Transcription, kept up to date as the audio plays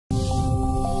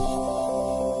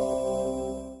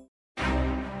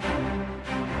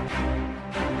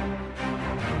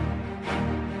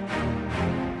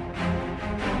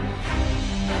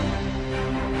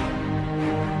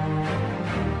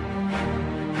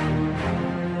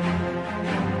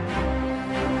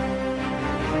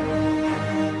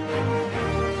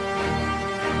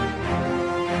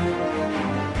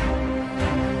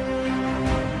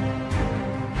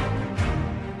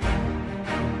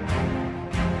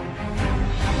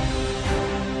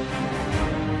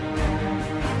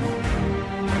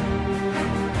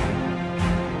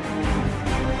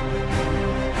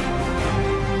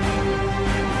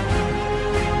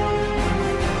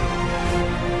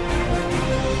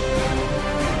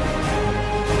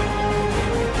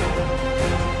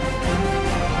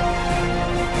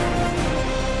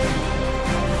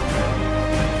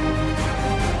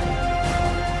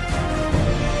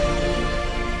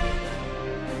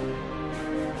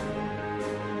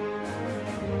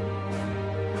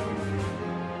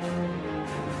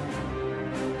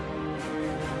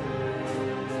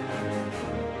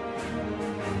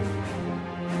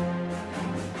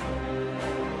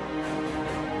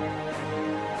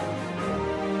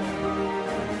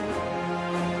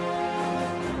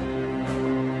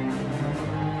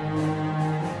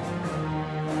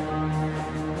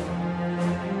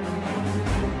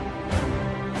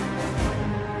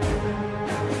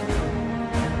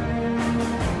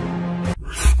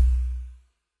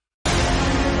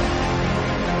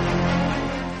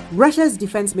Russia's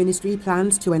defense ministry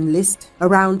plans to enlist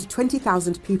around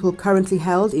 20,000 people currently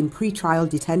held in pre-trial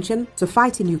detention to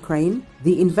fight in Ukraine,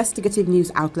 the investigative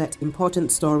news outlet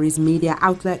Important Stories media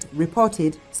outlet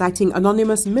reported, citing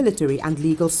anonymous military and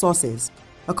legal sources.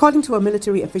 According to a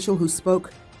military official who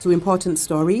spoke to Important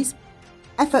Stories,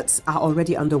 efforts are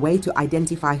already underway to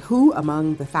identify who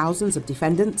among the thousands of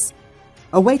defendants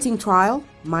awaiting trial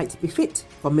might be fit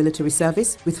for military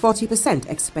service, with 40%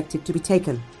 expected to be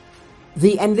taken.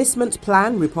 The enlistment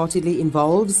plan reportedly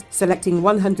involves selecting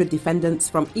 100 defendants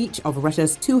from each of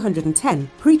Russia's 210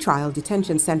 pre-trial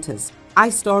detention centers.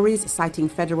 iStories, citing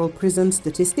federal prison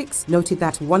statistics, noted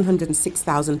that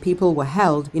 106,000 people were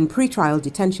held in pre-trial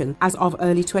detention as of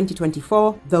early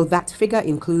 2024, though that figure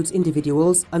includes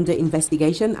individuals under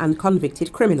investigation and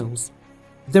convicted criminals.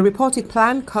 The reported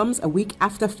plan comes a week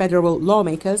after federal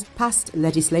lawmakers passed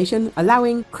legislation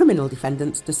allowing criminal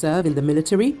defendants to serve in the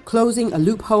military, closing a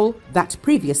loophole that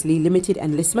previously limited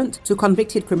enlistment to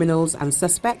convicted criminals and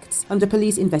suspects under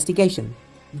police investigation.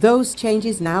 Those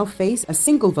changes now face a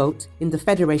single vote in the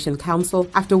Federation Council,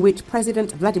 after which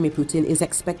President Vladimir Putin is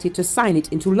expected to sign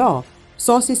it into law.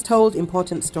 Sources told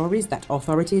Important Stories that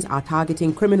authorities are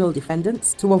targeting criminal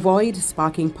defendants to avoid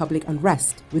sparking public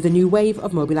unrest with a new wave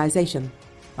of mobilization.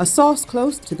 A source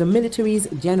close to the military's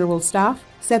general staff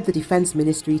said the defense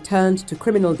ministry turned to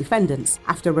criminal defendants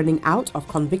after running out of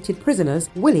convicted prisoners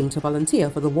willing to volunteer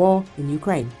for the war in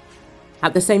Ukraine.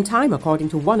 At the same time, according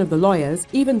to one of the lawyers,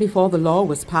 even before the law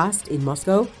was passed in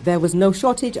Moscow, there was no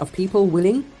shortage of people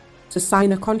willing to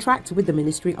sign a contract with the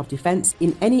Ministry of Defense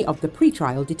in any of the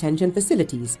pre-trial detention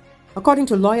facilities. According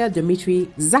to lawyer Dmitry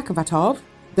Zakvatov,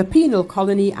 the Penal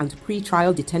Colony and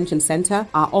Pre-Trial Detention Center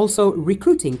are also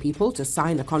recruiting people to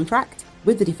sign a contract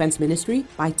with the Defense Ministry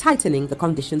by tightening the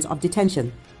conditions of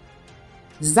detention.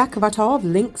 Zakvatov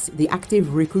links the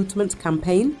active recruitment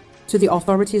campaign to the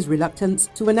authorities' reluctance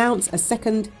to announce a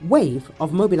second wave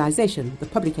of mobilization, the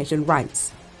publication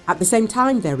writes. At the same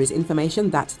time, there is information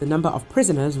that the number of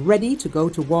prisoners ready to go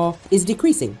to war is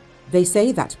decreasing. They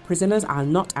say that prisoners are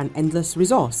not an endless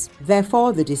resource.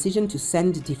 Therefore, the decision to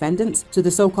send defendants to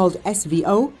the so-called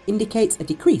SVO indicates a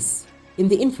decrease in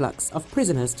the influx of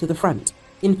prisoners to the front.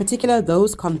 In particular,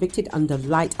 those convicted under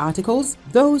light articles,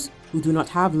 those who do not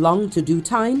have long to do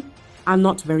time, are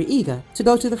not very eager to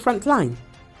go to the front line.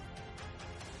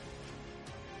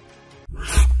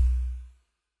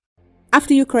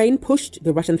 After Ukraine pushed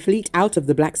the Russian fleet out of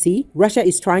the Black Sea, Russia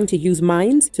is trying to use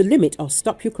mines to limit or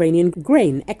stop Ukrainian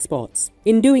grain exports.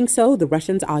 In doing so, the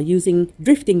Russians are using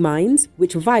drifting mines,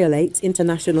 which violates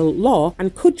international law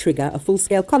and could trigger a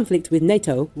full-scale conflict with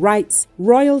NATO, writes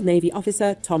Royal Navy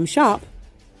officer Tom Sharp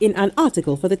in an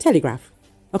article for The Telegraph.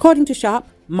 According to Sharp,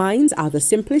 mines are the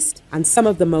simplest and some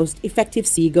of the most effective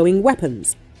seagoing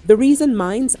weapons. The reason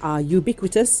mines are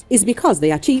ubiquitous is because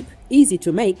they are cheap, easy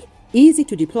to make, easy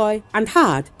to deploy, and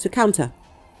hard to counter.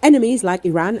 Enemies like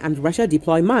Iran and Russia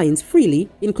deploy mines freely,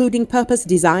 including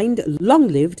purpose-designed,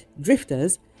 long-lived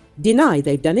drifters, deny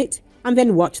they've done it, and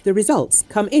then watch the results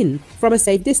come in from a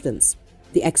safe distance,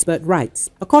 the expert writes.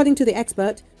 According to the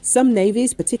expert, some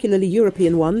navies, particularly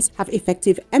European ones, have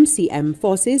effective MCM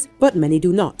forces, but many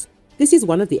do not. This is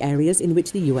one of the areas in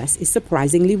which the US is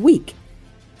surprisingly weak.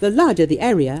 The larger the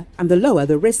area and the lower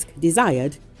the risk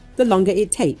desired, the longer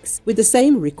it takes, with the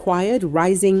same required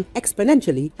rising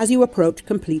exponentially as you approach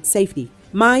complete safety.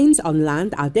 Mines on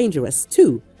land are dangerous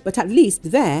too, but at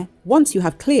least there, once you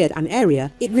have cleared an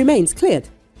area, it remains cleared.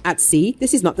 At sea,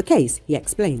 this is not the case, he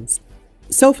explains.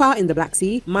 So far in the Black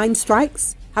Sea, mine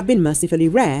strikes have been mercifully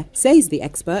rare, says the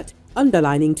expert,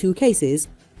 underlining two cases: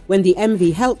 when the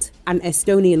MV Helt, an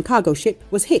Estonian cargo ship,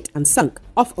 was hit and sunk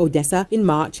off Odessa in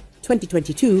March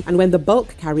 2022, and when the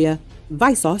bulk carrier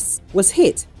Visos was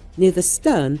hit near the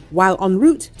stern while en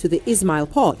route to the Izmail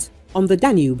port on the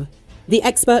Danube. The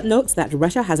expert notes that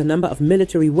Russia has a number of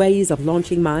military ways of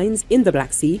launching mines in the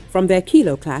Black Sea, from their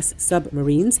Kilo-class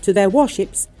submarines to their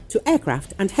warships to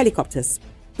aircraft and helicopters.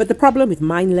 But the problem with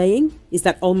mine laying is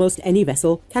that almost any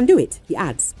vessel can do it, he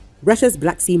adds. Russia's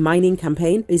Black Sea mining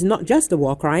campaign is not just a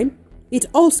war crime, it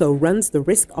also runs the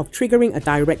risk of triggering a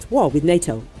direct war with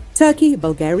NATO. Turkey,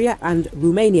 Bulgaria, and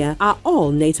Romania are all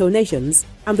NATO nations,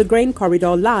 and the grain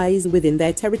corridor lies within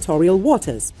their territorial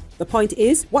waters. The point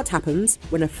is, what happens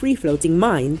when a free-floating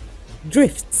mine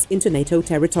drifts into NATO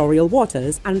territorial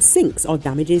waters and sinks or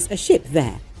damages a ship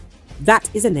there? That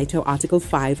is a NATO Article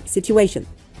 5 situation.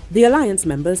 The alliance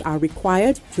members are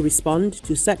required to respond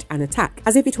to such an attack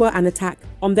as if it were an attack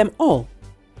on them all.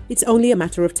 It's only a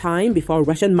matter of time before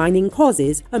Russian mining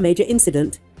causes a major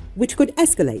incident, which could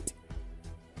escalate